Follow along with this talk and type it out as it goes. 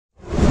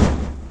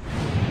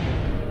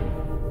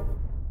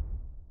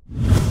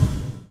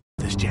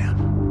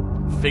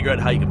jam. Figure out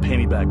how you can pay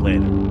me back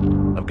later.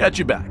 I've got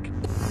you back.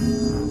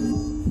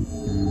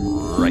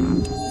 Right.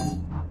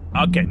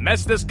 Okay,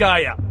 mess this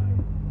guy up.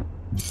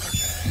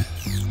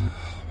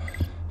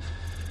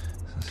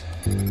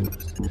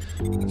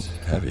 It's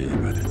heavy,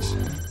 but it's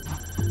a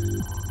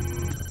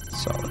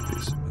solid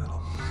piece of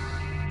metal.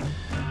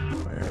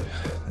 Weird.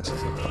 This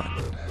is a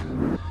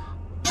button.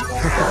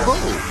 Oh,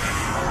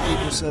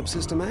 Keeper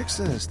subsystem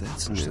access.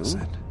 That's new.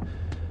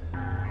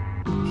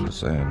 Just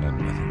saying, and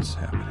nothing's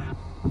happening.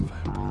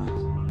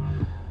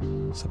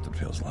 Something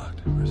feels locked.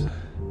 Where's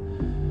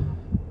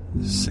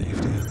the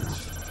safety of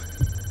this?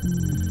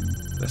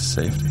 The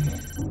safety?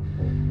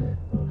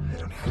 I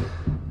don't need it.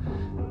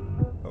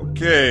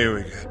 Okay,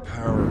 we got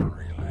power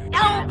relay.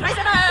 No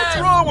prisoners! What's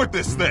wrong with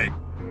this thing?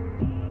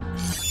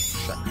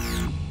 Check.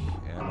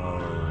 Ammo.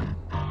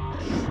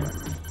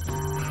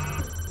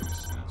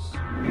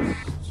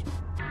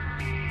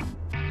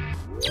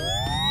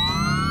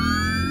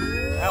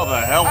 How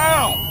the hell?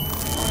 Ow!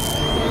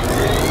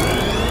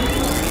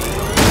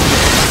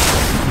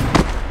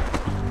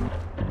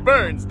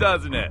 Burns,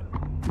 doesn't it?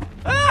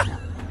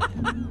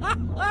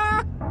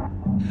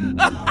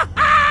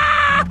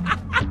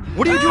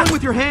 What are you doing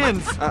with your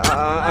hands?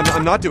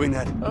 I'm not doing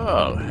that.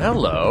 Oh,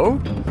 hello.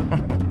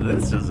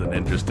 This is an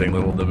interesting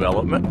little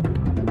development.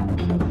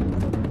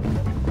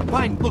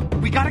 Fine, look,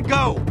 we gotta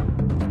go.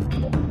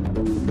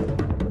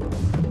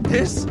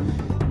 This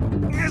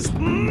is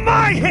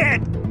my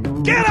head.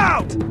 Get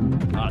out!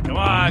 Oh, come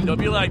on, don't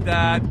be like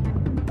that.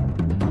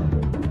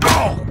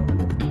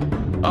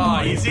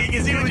 Oh, you see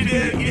what you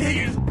did?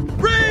 You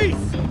Reese!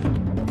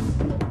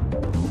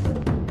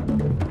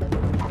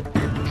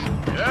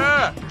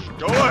 Yeah,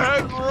 go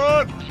ahead and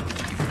run.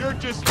 You're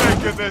just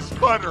making this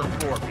funner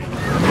for me.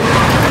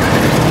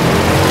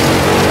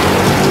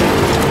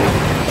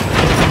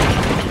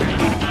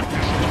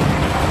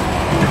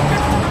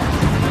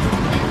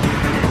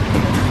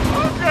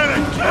 I'm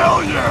gonna kill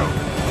you!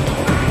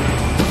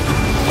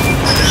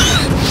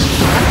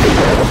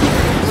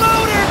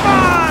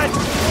 BenderBot!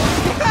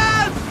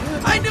 Baz!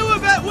 I knew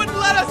Yvette wouldn't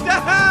let us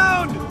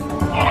down!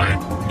 I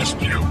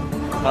missed you.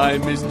 I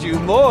missed you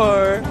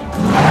more.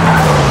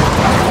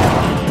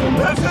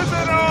 This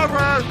isn't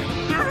over!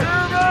 You hear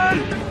me?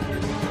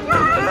 You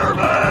hear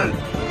me?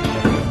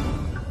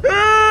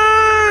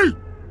 Hey!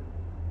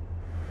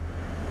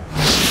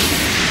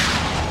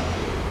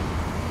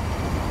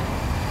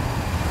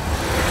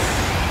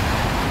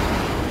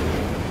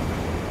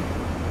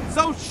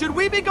 So, should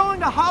we be going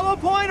to Hollow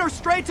Point or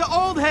straight to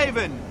Old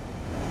Haven?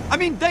 I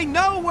mean, they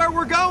know where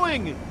we're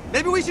going.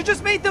 Maybe we should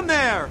just meet them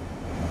there.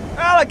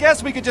 Well, I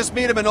guess we could just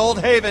meet them in Old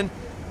Haven,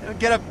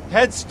 get a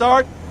head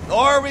start,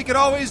 or we could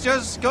always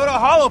just go to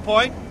Hollow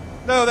Point.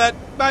 No, that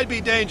might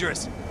be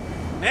dangerous.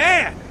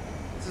 Man,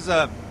 this is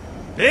a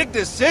big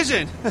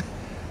decision.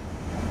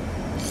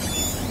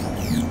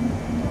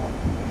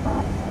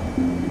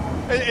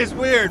 It's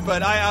weird,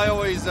 but I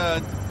always,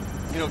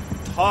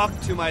 talk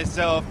to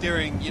myself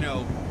during,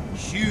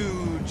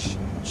 huge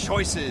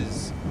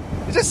choices.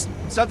 It's just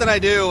something I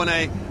do, and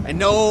I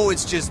know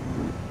it's just,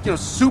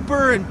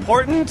 super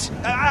important.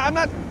 I'm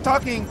not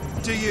talking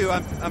to you.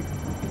 I'm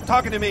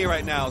talking to me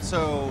right now.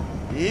 So,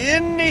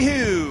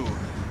 anywho,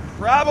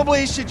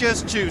 probably should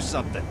just choose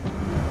something.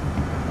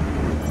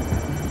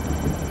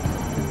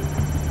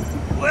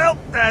 Well,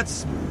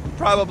 that's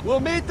probably. We'll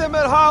meet them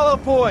at Hollow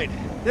Point.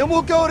 Then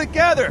we'll go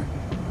together,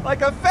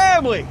 like a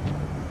family.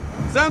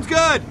 Sounds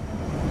good.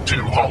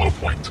 To Hollow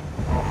Point.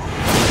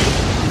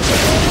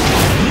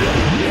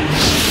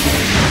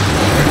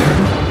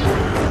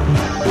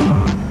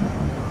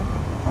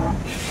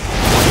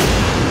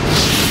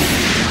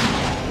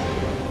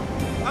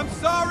 I'm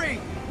sorry.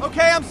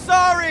 Okay, I'm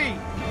sorry.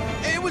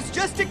 It was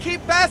just to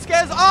keep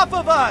Vasquez off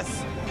of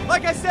us.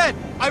 Like I said,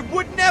 I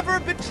would never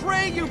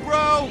betray you,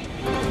 bro.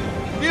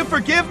 Do you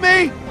forgive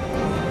me?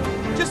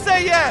 Just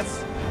say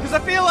yes, because I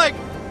feel like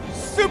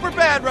super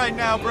bad right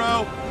now,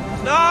 bro.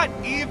 Not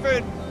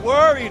even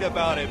worried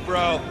about it,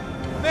 bro.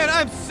 Man,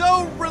 I'm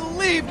so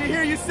relieved to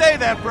hear you say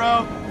that,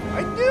 bro.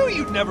 I knew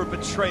you'd never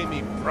betray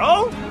me,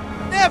 bro.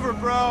 Never,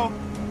 bro.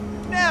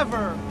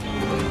 Never.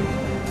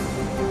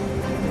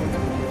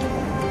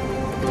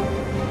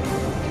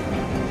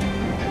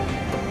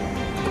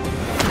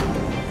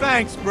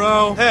 Thanks,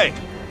 bro. Hey,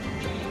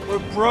 we're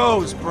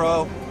bros,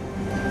 bro.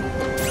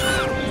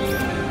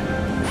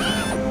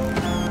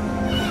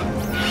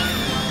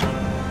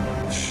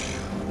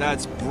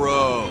 That's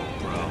bro.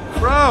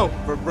 Bro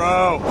for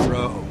bro.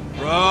 Bro.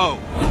 Bro.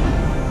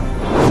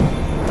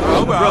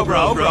 Bro, bro,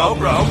 bro, bro,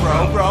 bro,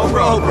 bro, bro,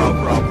 bro, bro,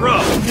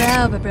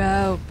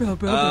 bro,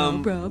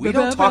 bro. We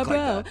don't talk like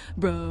that.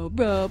 Bro.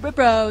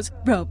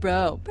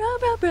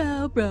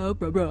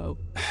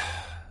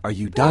 Are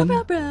you done?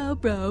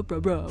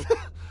 Bro.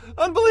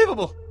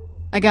 Unbelievable.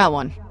 I got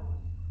one.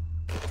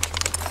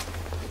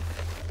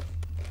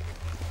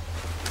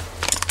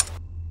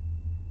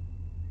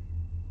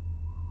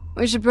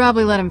 We should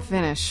probably let him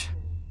finish.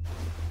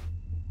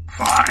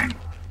 Fine.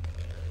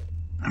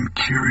 I'm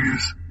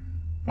curious.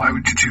 Why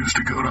would you choose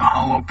to go to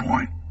Hollow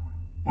Point?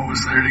 What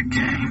was there to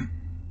gain?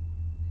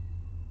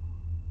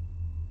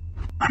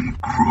 I'm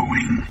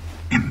growing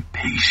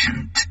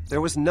impatient.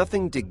 There was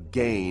nothing to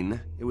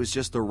gain. It was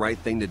just the right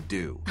thing to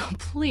do. Oh,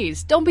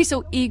 please, don't be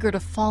so eager to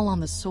fall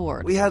on the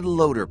sword. We had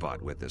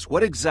BenderBot with us.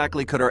 What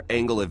exactly could our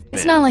angle have been?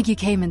 It's not like you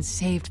came and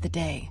saved the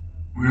day.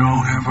 We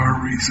all have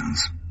our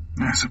reasons.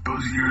 I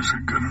suppose yours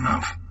are good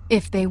enough.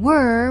 If they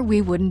were,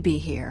 we wouldn't be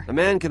here. A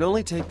man can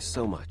only take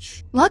so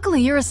much.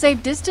 Luckily, you're a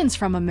safe distance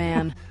from a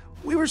man.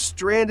 We were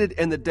stranded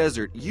in the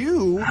desert.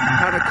 You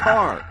had a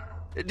car.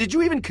 Did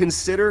you even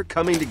consider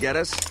coming to get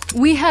us?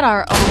 We had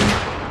our own...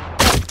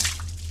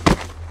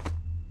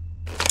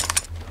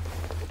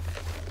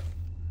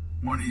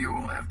 One of you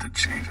will have to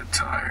change a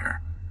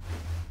tire.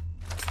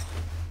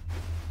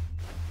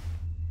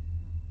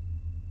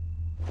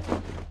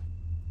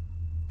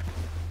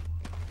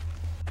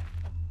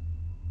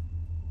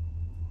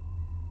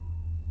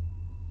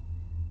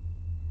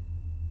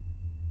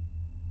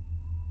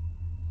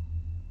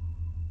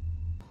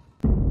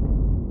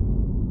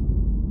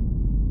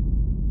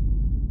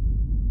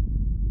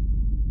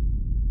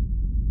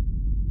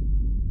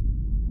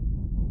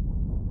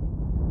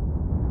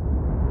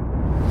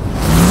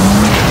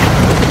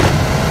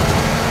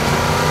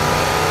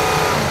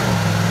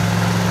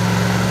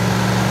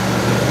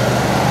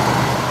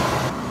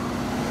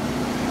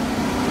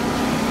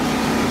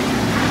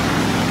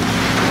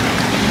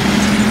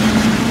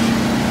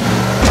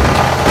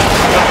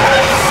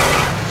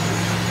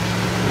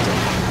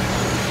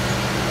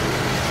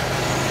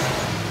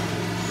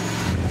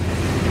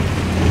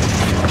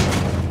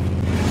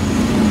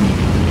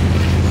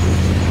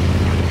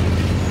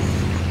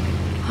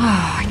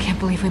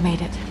 believe we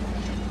made it.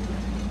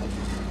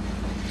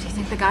 Do you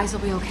think the guys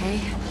will be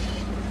okay?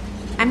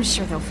 I'm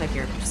sure they'll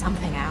figure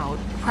something out.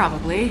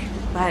 Probably.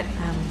 But,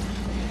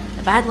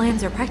 the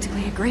Badlands are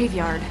practically a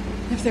graveyard.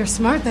 If they're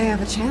smart, they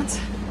have a chance.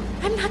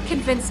 I'm not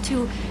convinced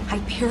two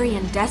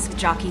Hyperion desk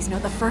jockeys know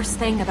the first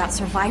thing about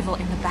survival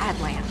in the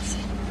Badlands.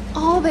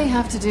 All they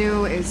have to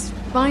do is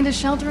find a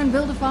shelter and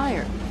build a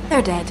fire.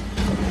 They're dead.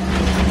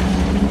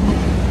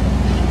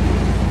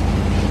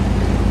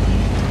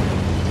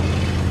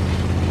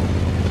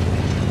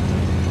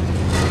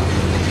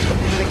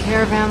 With a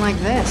caravan like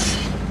this,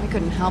 we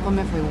couldn't help them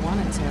if we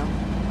wanted to.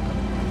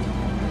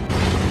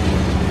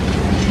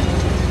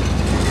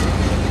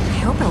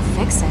 I hope he'll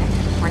fix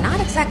it. We're not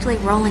exactly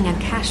rolling in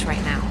cash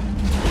right now.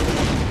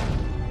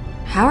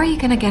 How are you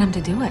gonna get him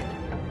to do it?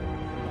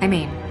 I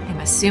mean, I'm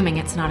assuming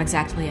it's not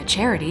exactly a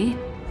charity.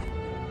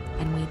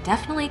 And we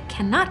definitely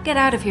cannot get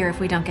out of here if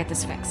we don't get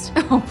this fixed.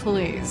 Oh,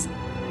 please.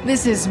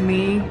 This is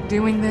me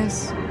doing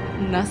this.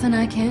 Nothing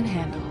I can't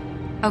handle.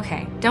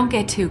 Okay, don't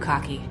get too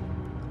cocky.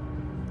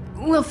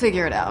 We'll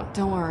figure it out,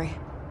 don't worry.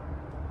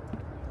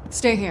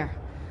 Stay here.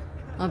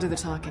 I'll do the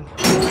talking.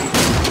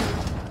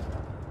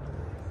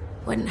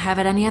 Wouldn't have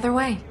it any other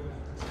way.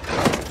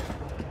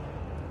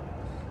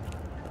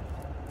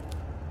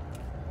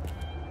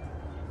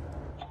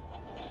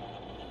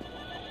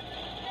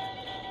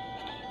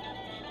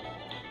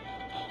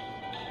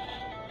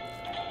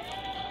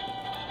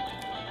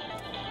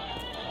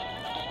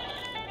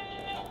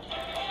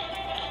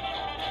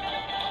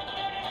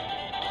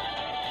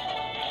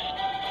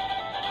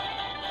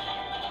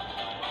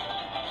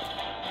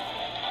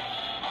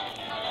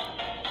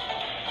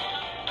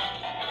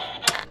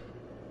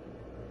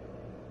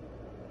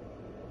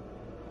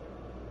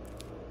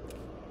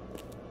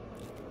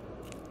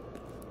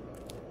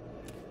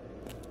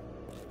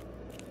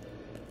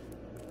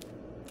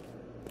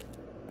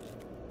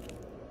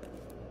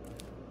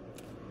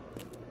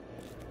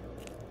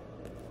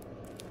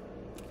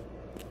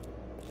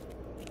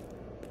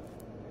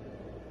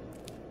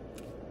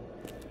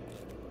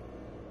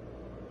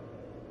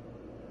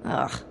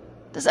 Ugh.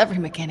 Does every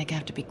mechanic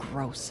have to be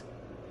gross?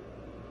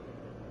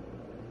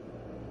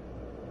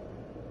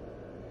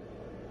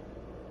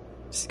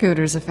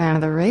 Scooter's a fan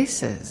of the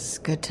races.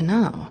 Good to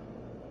know.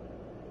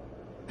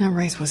 That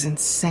race was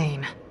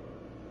insane.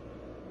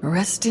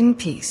 Rest in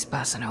peace,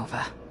 Bossa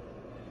Nova.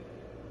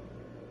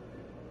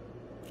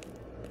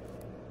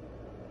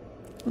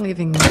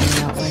 Leaving me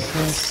out like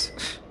this.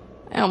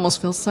 I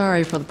almost feel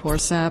sorry for the poor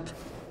sap.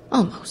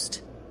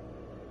 Almost.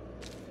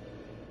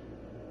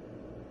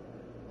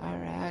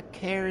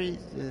 Carries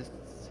the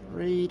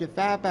 3 to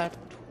 5 by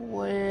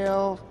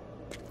 12.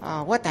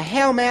 Oh, what the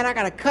hell, man? I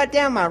gotta cut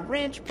down my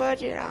wrench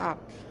budget.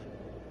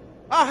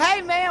 Oh,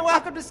 hey, man,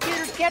 welcome to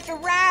Scooter's Catch a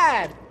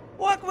Ride.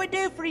 What can we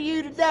do for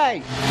you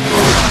today?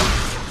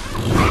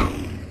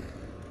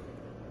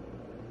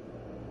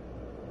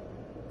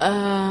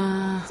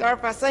 Sorry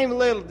if I seem a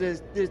little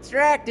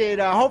distracted.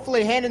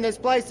 Hopefully handing this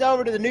place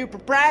over to the new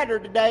proprietor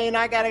today, and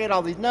I gotta get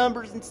all these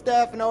numbers and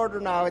stuff in order.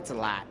 No, it's a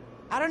lot.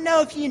 I don't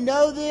know if you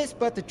know this,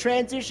 but the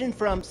transition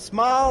from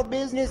small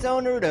business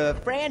owner to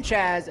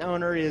franchise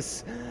owner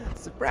is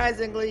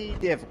surprisingly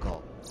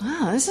difficult.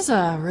 Wow, this is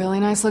a really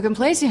nice looking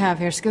place you have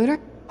here, Scooter.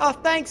 Oh,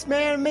 thanks,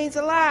 man. It means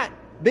a lot.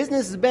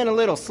 Business has been a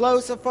little slow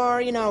so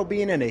far, you know,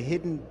 being in a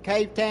hidden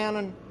cave town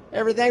and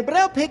everything, but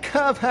it'll pick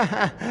up.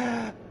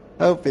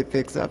 Hope it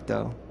picks up,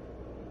 though.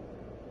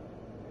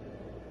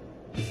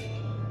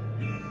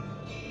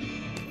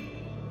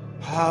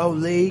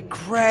 Holy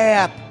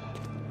crap!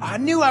 I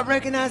knew I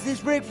recognized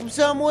this rig from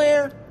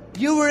somewhere.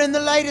 You were in the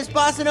latest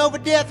Bossing Over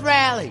Death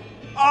rally.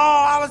 Oh,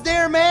 I was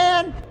there,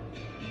 man.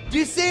 Did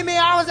you see me?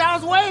 I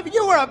was waving.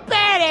 You were a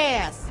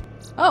badass.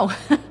 Oh,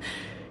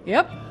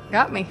 yep,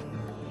 got me.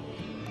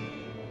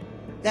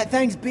 That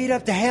thing's beat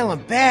up to hell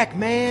and back,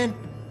 man.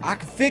 I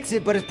can fix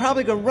it, but it's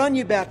probably gonna run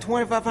you about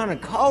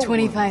 2,500 cold.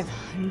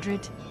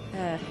 2,500?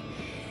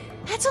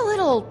 That's a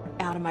little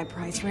out of my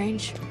price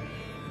range.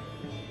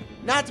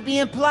 Not to be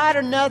impolite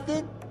or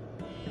nothing,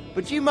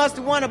 but you must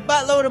have won a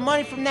buttload of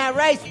money from that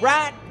race,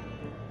 right?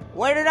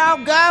 Where'd it all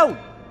go?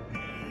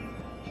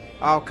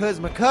 Oh, 'cause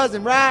my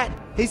cousin, right?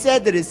 He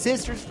said that his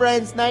sister's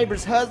friend's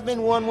neighbor's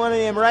husband won one of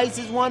them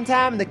races one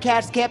time and the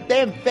cats kept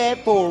them fed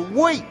for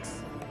weeks.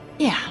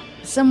 Yeah,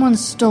 someone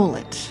stole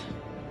it.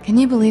 Can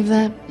you believe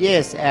that?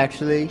 Yes,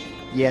 actually.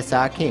 Yes,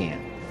 I can.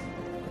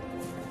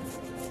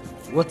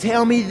 Well,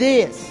 tell me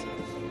this.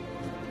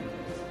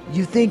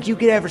 You think you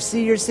could ever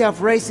see yourself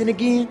racing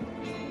again?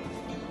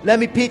 Let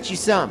me pitch you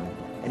something,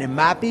 and it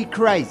might be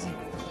crazy,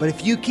 but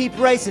if you keep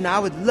racing, I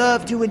would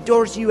love to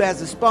endorse you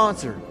as a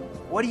sponsor.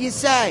 What do you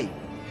say?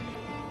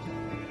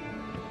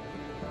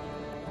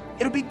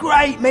 It'll be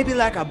great, maybe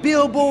like a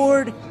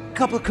billboard,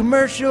 couple of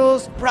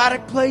commercials,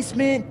 product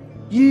placement.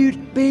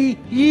 You'd be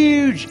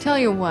huge. Tell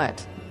you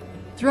what,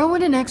 throw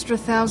in an extra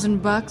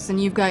 $1,000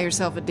 and you've got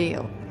yourself a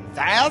deal.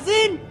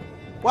 1,000?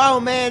 Whoa,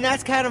 man,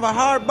 that's kind of a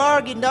hard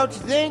bargain, don't you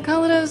think?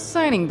 Call it a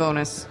signing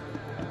bonus.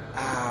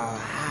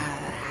 Oh,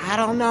 I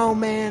don't know,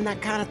 man.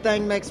 That kind of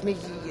thing makes me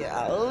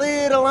a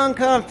little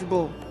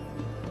uncomfortable.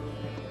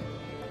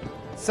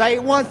 Say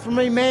it once for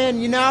me, man,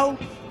 you know?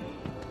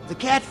 The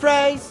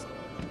catchphrase?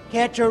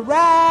 Catch a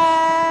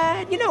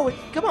ride. You know it.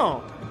 Come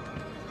on.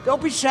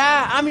 Don't be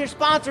shy. I'm your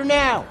sponsor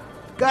now.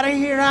 Gotta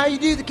hear how you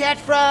do the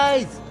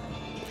catchphrase.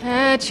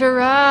 Catch a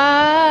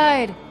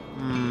ride.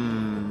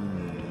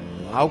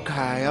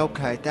 Okay,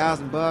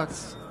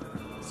 $1,000.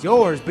 It's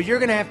yours, but you're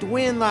gonna have to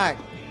win like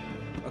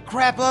a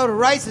crap load of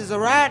races,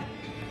 alright?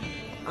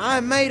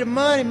 I'm made of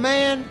money,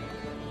 man.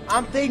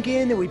 I'm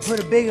thinking that we put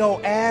a big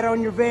old ad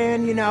on your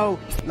van, you know,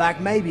 like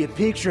maybe a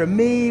picture of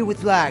me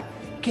with like,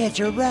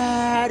 catch a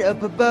ride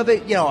up above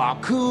it, you know, all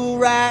cool,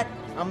 right?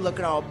 I'm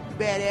looking all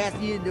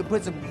badass. You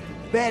put some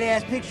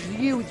badass pictures of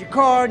you with your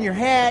car and your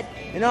hat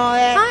and all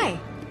that. Hi,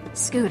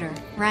 Scooter,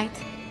 right?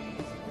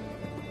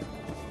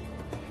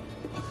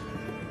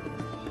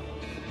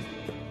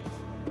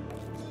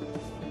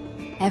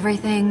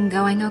 Everything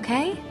going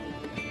okay?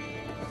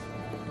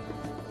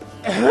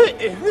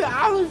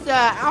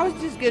 I was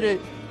just gonna,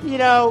 you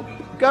know,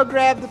 go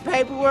grab the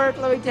paperwork.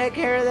 Let me take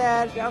care of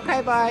that.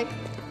 Okay, bye.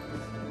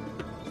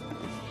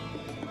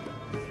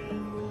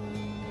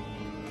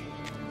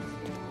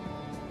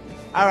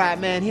 Alright,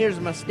 man, here's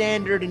my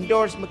standard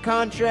endorsement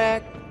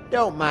contract.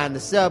 Don't mind the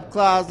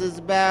sub-clauses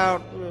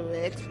about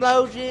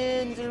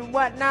explosions or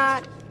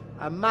whatnot.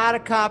 I might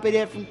have copied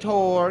it from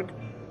Torg.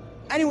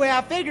 Anyway,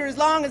 I figure as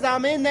long as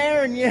I'm in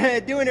there and you're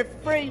doing it for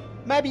free,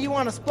 maybe you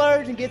want to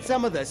splurge and get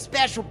some of the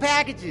special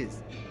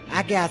packages.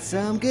 I got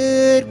some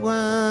good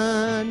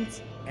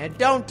ones. And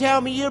don't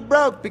tell me you're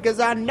broke, because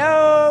I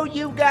know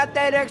you got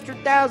that extra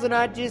 1,000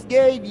 I just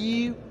gave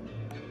you.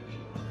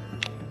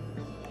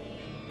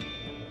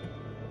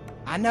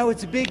 I know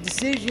it's a big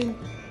decision.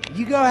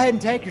 You go ahead and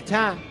take your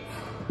time.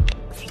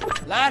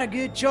 A lot of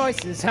good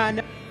choices, I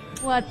know.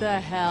 What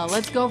the hell?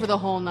 Let's go for the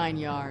whole 9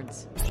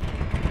 yards.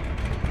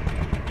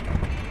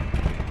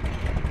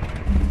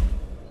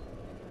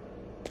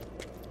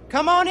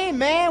 Come on in,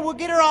 man. We'll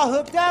get her all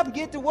hooked up and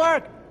get to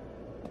work.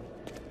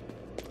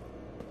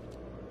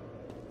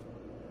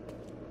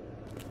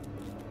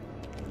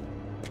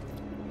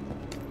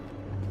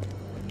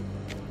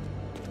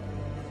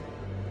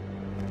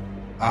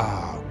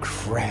 Oh,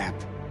 crap.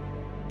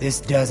 This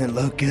doesn't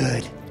look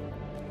good.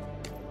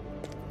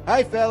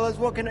 Hey, fellas,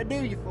 what can I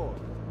do you for?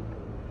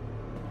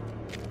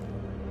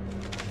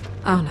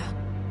 Oh no.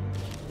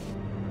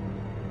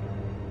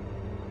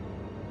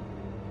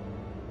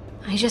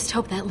 I just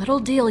hope that little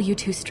deal you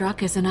two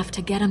struck is enough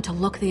to get him to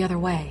look the other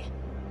way.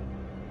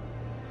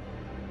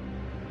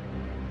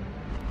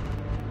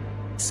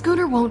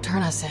 Scooter won't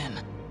turn us in.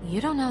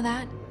 You don't know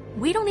that.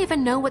 We don't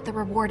even know what the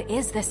reward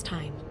is this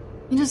time.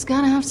 You just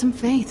gotta have some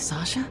faith,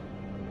 Sasha.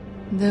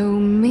 Though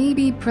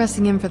maybe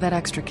pressing him for that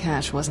extra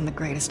cash wasn't the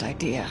greatest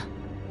idea.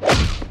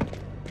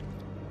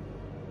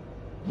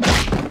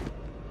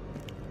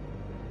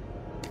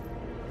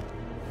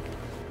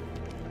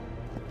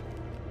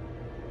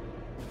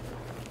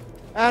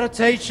 That'll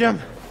teach them.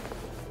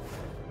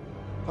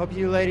 Hope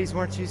you ladies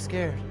weren't too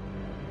scared.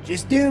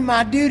 Just doing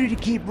my duty to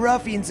keep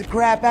ruffians the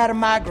crap out of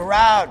my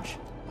garage.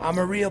 I'm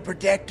a real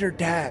protector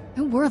type.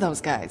 Who were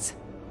those guys?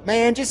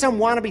 Man, just some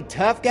wannabe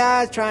tough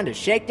guys trying to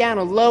shake down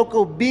a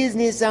local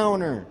business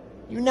owner.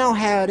 You know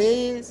how it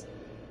is.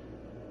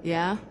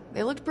 Yeah,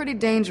 they looked pretty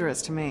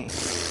dangerous to me.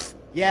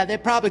 Yeah, they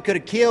probably could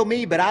have killed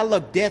me, but I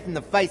look Death in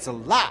the face a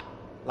lot.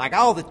 Like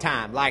all the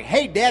time. Like,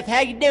 hey Death, how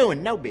you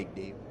doing? No big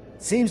deal.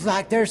 Seems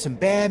like there's some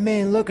bad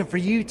men looking for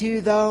you two,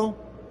 though.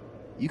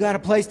 You got a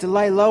place to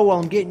lay low while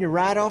I'm getting your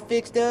ride all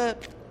fixed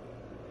up?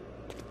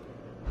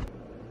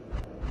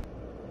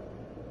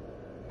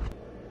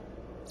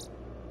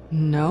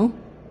 No?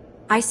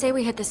 I say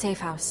we hit the safe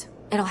house.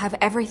 It'll have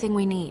everything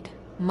we need.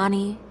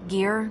 Money,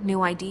 gear,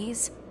 new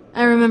IDs.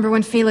 I remember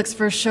when Felix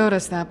first showed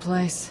us that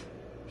place.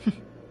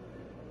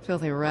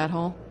 Filthy rat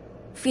hole.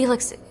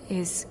 Felix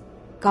is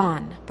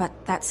gone,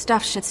 but that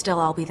stuff should still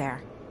all be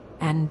there.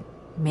 And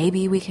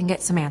maybe we can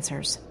get some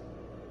answers.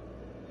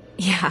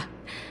 Yeah,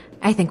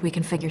 I think we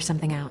can figure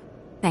something out.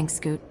 Thanks,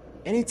 Scoot.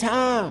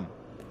 Anytime.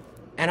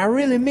 And I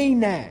really mean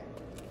that.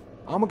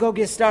 I'm gonna go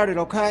get started,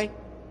 okay?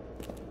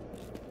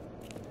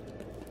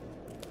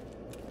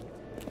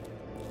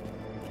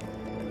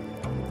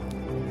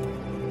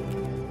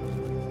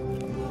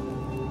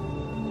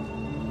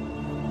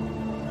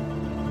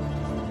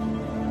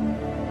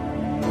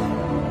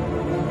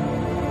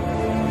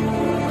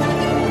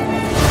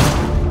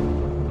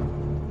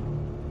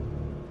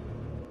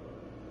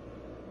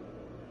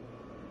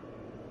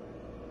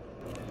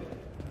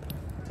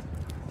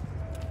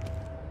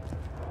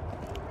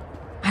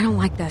 I don't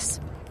like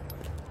this.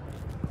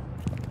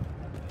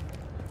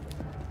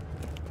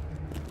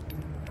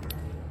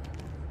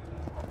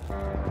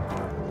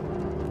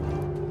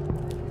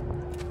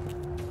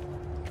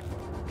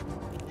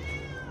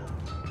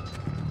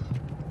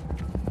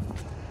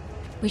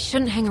 We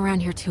shouldn't hang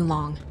around here too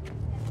long.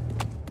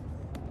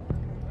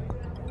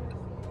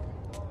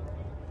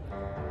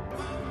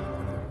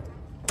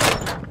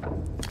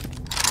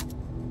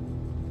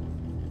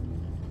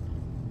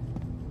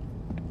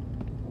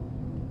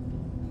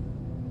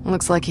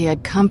 Looks like he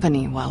had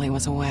company while he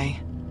was away.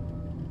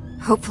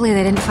 Hopefully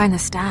they didn't find the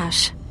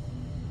stash.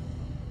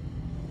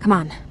 Come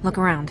on, look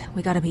around.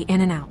 We gotta be in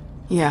and out.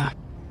 Yeah.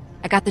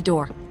 I got the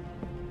door.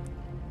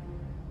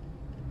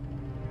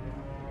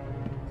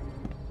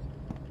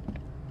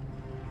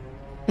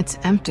 It's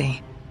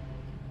empty.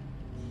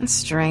 That's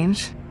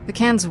strange. The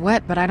can's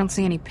wet, but I don't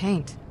see any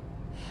paint.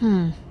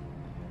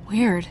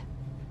 Weird.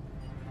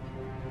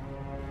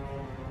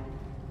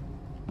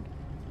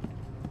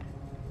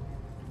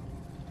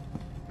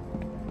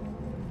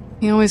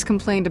 He always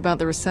complained about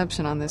the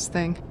reception on this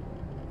thing.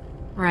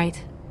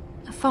 Right.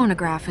 A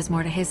phonograph is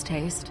more to his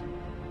taste.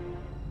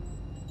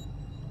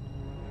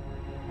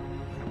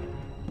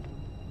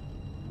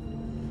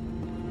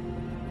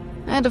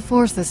 I had to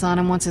force this on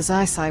him once his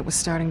eyesight was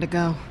starting to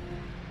go.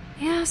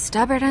 Yeah,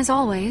 stubborn as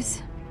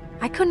always.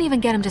 I couldn't even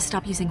get him to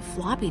stop using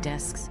floppy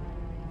disks.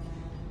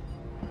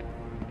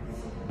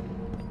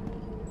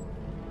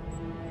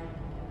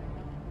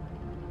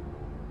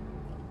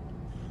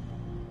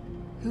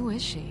 Who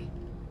is she?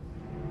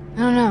 I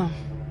don't know.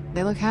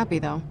 They look happy,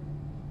 though.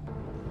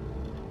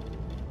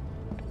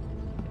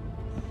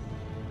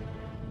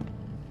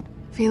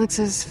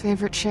 Felix's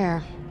favorite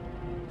chair.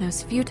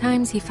 Those few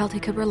times he felt he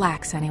could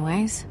relax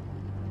anyways.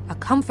 A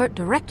comfort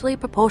directly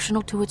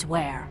proportional to its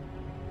wear.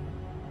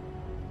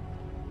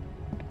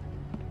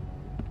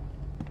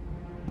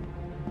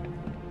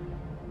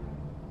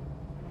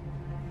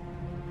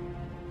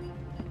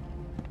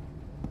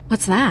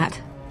 What's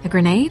that? A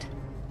grenade?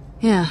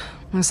 Yeah,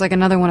 looks like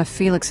another one of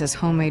Felix's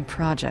homemade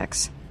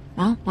projects.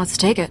 Well, let's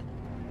take it.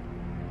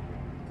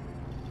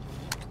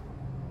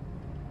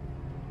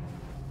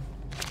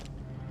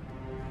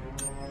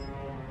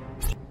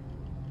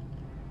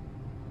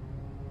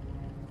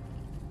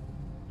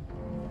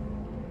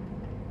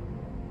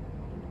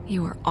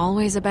 You were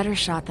always a better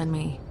shot than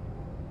me.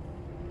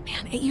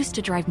 Man, it used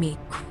to drive me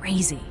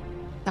crazy.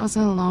 That was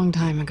a long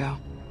time ago.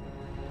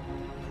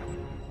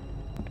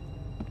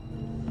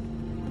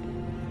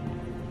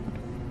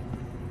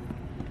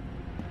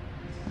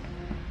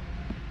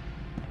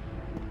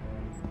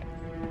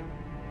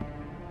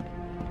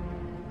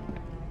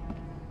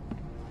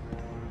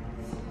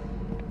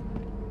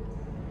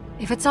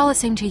 If it's all the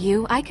same to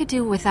you, I could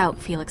do without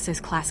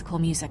Felix's classical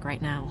music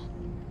right now.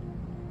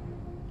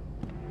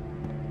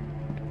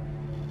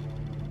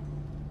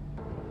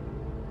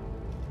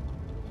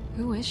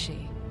 Who is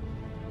she?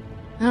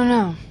 I don't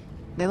know.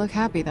 They look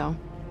happy, though.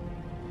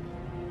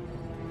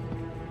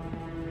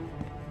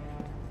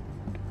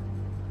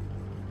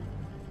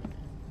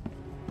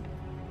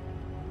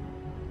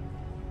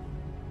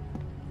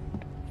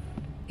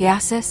 Yeah,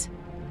 sis?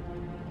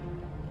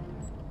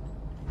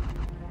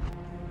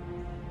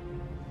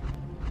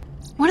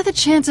 What are the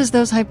chances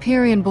those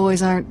Hyperion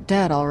boys aren't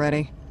dead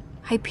already?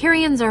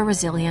 Hyperions are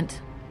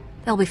resilient.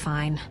 They'll be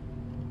fine.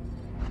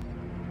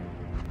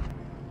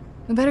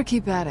 We better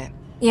keep at it.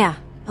 Yeah,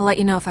 I'll let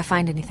you know if I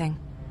find anything.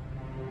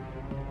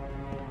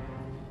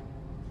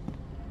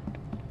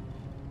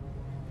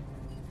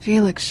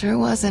 Felix sure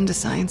was into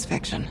science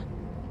fiction.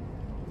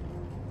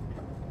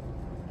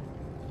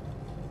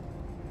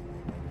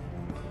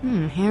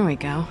 Here we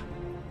go.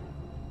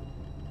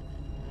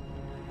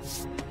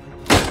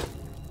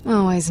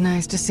 Always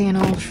nice to see an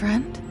old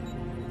friend.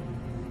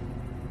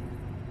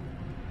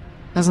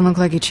 Doesn't look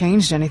like he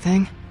changed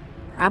anything.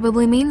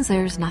 Probably means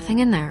there's nothing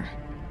in there.